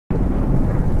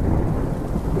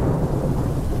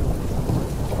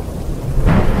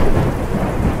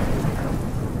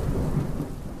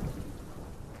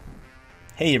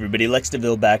Hey everybody, Lex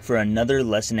DeVille back for another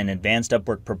lesson in advanced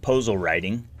Upwork proposal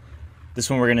writing. This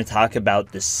one we're going to talk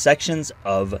about the sections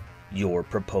of your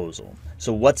proposal.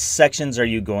 So what sections are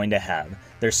you going to have?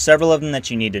 There's several of them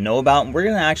that you need to know about, and we're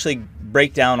going to actually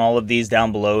break down all of these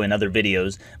down below in other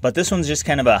videos, but this one's just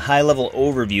kind of a high-level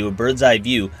overview, a bird's eye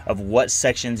view of what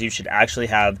sections you should actually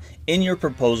have in your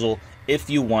proposal if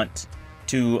you want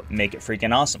to make it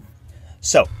freaking awesome.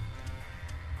 So,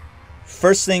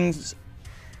 first things,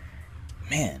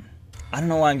 man, I don't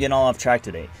know why I'm getting all off track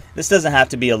today. This doesn't have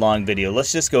to be a long video.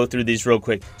 Let's just go through these real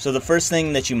quick. So the first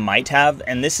thing that you might have,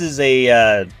 and this is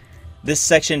this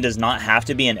section does not have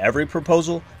to be in every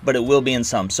proposal, but it will be in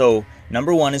some. So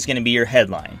number one is going to be your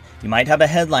headline. You might have a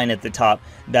headline at the top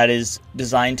that is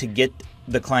designed to get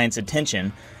the client's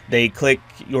attention. They click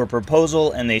your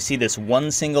proposal and they see this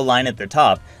one single line at the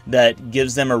top that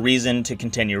gives them a reason to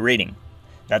continue reading.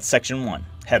 That's section one,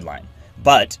 headline.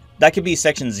 But that could be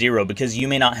section 0 because you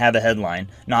may not have a headline.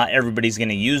 Not everybody's going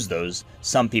to use those.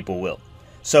 Some people will.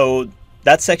 So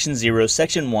that's section 0.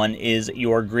 Section 1 is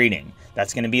your greeting.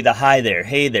 That's going to be the hi there,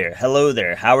 hey there, hello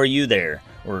there, how are you there,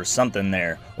 or something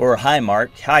there. Or hi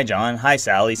Mark, hi John, hi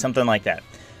Sally, something like that.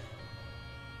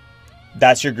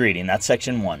 That's your greeting. That's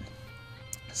section 1.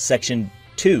 Section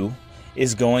 2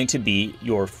 is going to be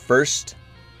your first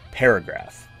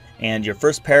paragraph. And your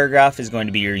first paragraph is going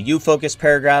to be your you-focused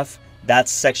paragraph.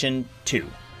 That's section 2.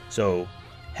 So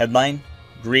headline,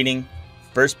 greeting,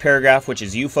 first paragraph, which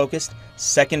is you focused,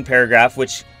 second paragraph,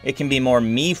 which it can be more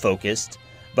me focused,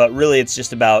 but really it's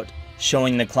just about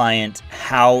showing the client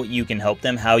how you can help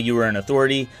them, how you are an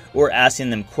authority, or asking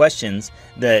them questions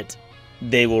that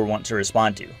they will want to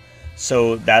respond to.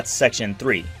 So that's section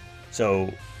 3.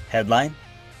 So headline,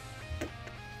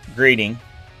 greeting,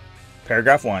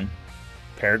 paragraph 1,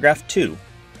 paragraph 2,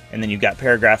 and then you've got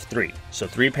paragraph 3. So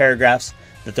 3 paragraphs.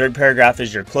 The third paragraph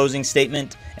is your closing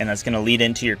statement, and that's going to lead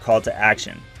into your call to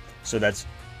action. So that's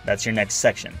your next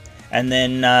section. And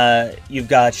then you've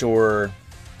got your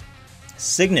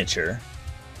signature.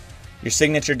 Your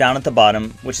signature down at the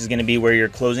bottom, which is going to be where you're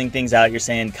closing things out. You're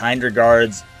saying kind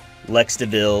regards, Lex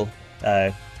DeVille,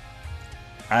 I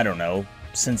don't know,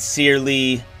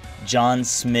 sincerely, John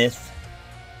Smith,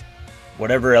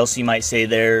 whatever else you might say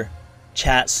there,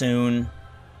 chat soon,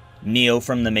 Neo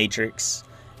from the Matrix,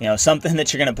 you know, something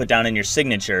that you're going to put down in your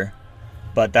signature,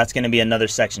 but that's going to be another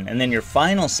section. And then your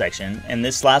final section, and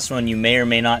this last one you may or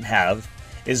may not have,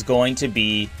 is going to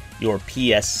be your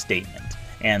PS statement.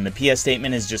 And the PS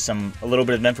statement is just a little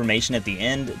bit of information at the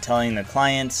end telling the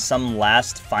client some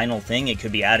last final thing. It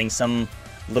could be adding some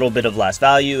little bit of last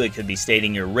value, it could be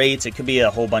stating your rates, it could be a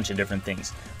whole bunch of different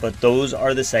things. But those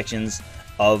are the sections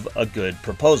of a good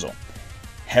proposal.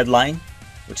 Headline,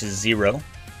 which is 0.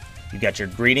 You've got your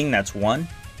greeting, that's 1.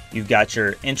 You've got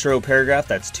your intro paragraph,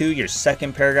 that's 2. Your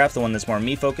second paragraph, the one that's more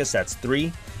me focused, that's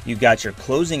 3. You've got your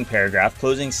closing paragraph,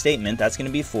 closing statement, that's going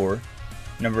to be 4.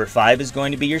 Number 5 is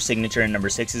going to be your signature, and number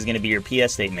 6 is going to be your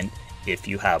PS statement if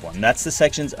you have one. That's the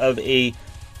sections of a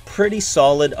pretty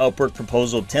solid Upwork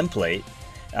proposal template.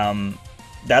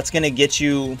 That's going to get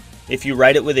you, if you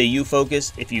write it with a you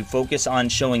focus, if you focus on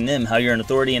showing them how you're an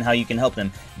authority and how you can help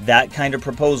them, that kind of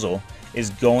proposal is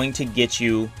going to get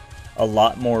you a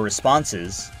lot more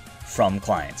responses from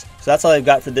clients. So that's all I've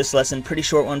got for this lesson. Pretty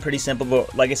short one, pretty simple,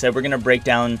 but like I said, we're going to break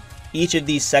down each of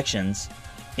these sections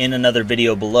in another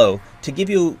video below to give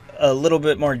you a little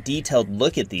bit more detailed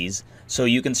look at these so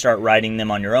you can start writing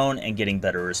them on your own and getting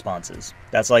better responses.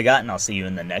 That's all I got, and I'll see you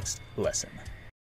in the next lesson.